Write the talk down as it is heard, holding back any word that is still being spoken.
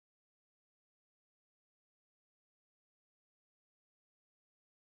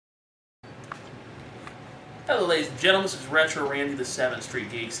Hello ladies and gentlemen, this is Retro Randy, the 7th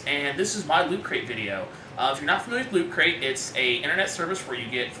Street Geeks, and this is my Loot Crate video. If you're not familiar with Loot Crate, it's a internet service where you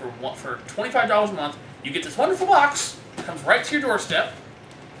get, for $25 a month, you get this wonderful box, it comes right to your doorstep,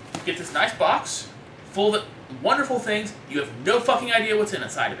 you get this nice box, full of wonderful things, you have no fucking idea what's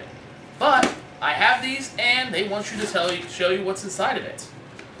inside of it. But, I have these, and they want you to show you what's inside of it.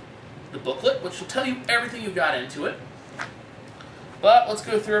 The booklet, which will tell you everything you've got into it. But, let's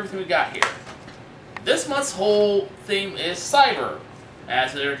go through everything we got here. This month's whole theme is cyber,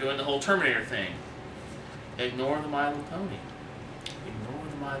 as they're doing the whole Terminator thing. Ignore the My Little Pony. Ignore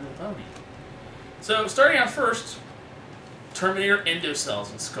the My Little Pony. So, starting out first, Terminator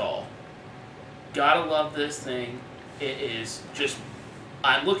Endocells and Skull. Gotta love this thing. It is just,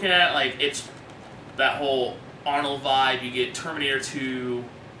 I'm looking at it like it's that whole Arnold vibe. You get Terminator 2.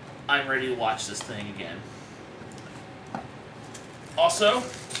 I'm ready to watch this thing again. Also,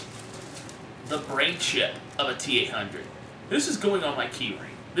 the brain chip of a T-800. This is going on my keyring.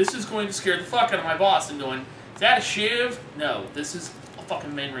 This is going to scare the fuck out of my boss and going, is that a shiv? No, this is a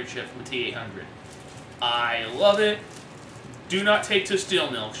fucking memory chip from a T-800. I love it. Do not take to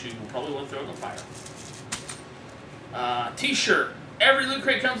steel milk. You will probably want to throw it in the fire. T-shirt. Every Loot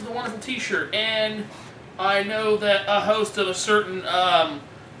Crate comes with a wonderful T-shirt, and I know that a host of a certain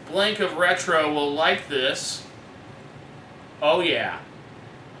blank of retro will like this. Oh yeah.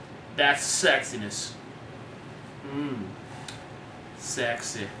 That's sexiness.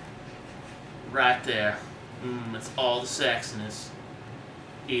 Sexy. Right there. It's all the sexiness.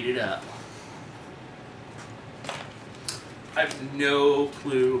 Eat it up. I have no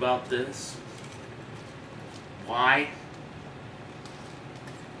clue about this. Why?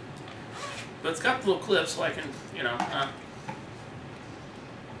 But it's got the little clips so I can, you know,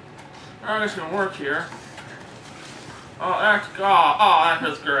 I'm just gonna work here. Oh, that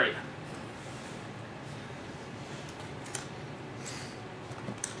feels great.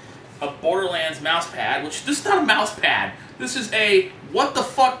 A Borderlands mouse pad, which this is not a mouse pad. This is a what the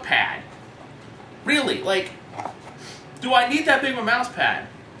fuck pad. Really, like, do I need that big of a mouse pad?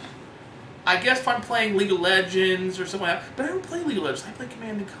 I guess if I'm playing League of Legends or something like that, but I don't play League of Legends. I play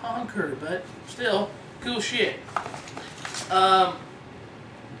Command & Conquer, but still, cool shit. Oh,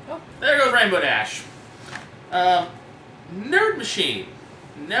 there goes Rainbow Dash. Nerd Machine.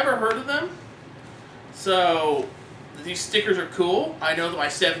 Never heard of them. So, these stickers are cool. I know that my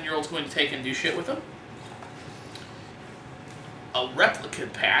 7-year-old's going to take and do shit with them. A replica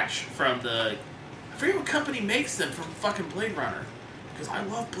patch from the... I forget what company makes them from fucking Blade Runner. Because I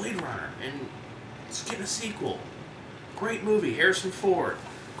love Blade Runner. And it's getting a sequel. Great movie. Harrison Ford.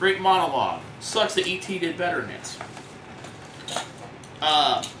 Great monologue. Sucks that E.T. did better in it.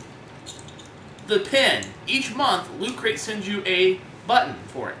 The pin. Each month, Loot Crate sends you a button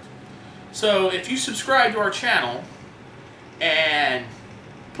for it. So, if you subscribe to our channel and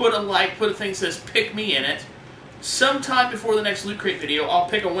put a like, put a thing that says pick me in it, sometime before the next Loot Crate video, I'll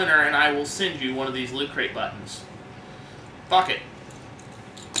pick a winner and I will send you one of these Loot Crate buttons. Fuck it.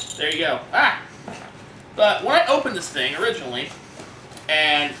 There you go. But when I opened this thing originally,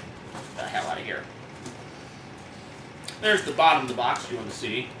 and get the hell out of here. There's the bottom of the box if you want to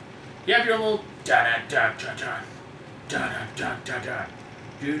see. You have your own little da-da-da-da-da, da-da-da-da-da,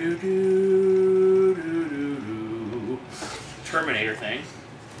 do-do-do-do-do-do Terminator thing.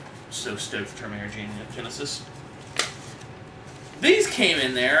 So stoked for Terminator Genesis. These came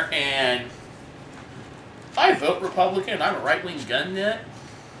in there, and I vote Republican. I'm a right-wing gun nut.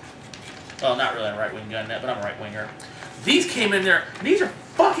 Well, not really a right-wing gun nut, but I'm a right-winger. These came in there, and these are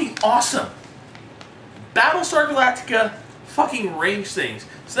fucking awesome. Battlestar Galactica fucking range things.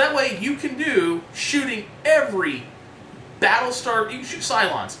 So that way you can do shooting every Battlestar. You can shoot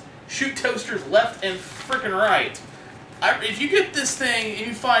Cylons, shoot toasters left and frickin' right. If you get this thing and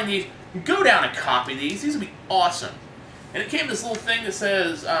you find these, go down and copy these. These will be awesome. And it came with this little thing that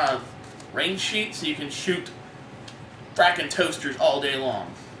says range sheet, so you can shoot frackin' toasters all day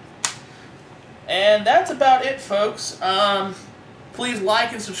long. And that's about it, folks. Please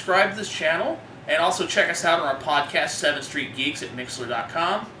like and subscribe to this channel. And also check us out on our podcast, 7th Street Geeks, at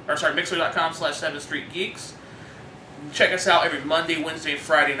Mixler.com. Or sorry, Mixler.com/7thstreetgeeks. Check us out every Monday, Wednesday, and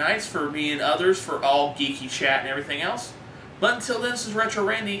Friday nights for me and others for all geeky chat and everything else. But until then, this is Retro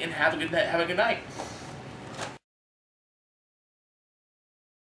Randy, and have a good night.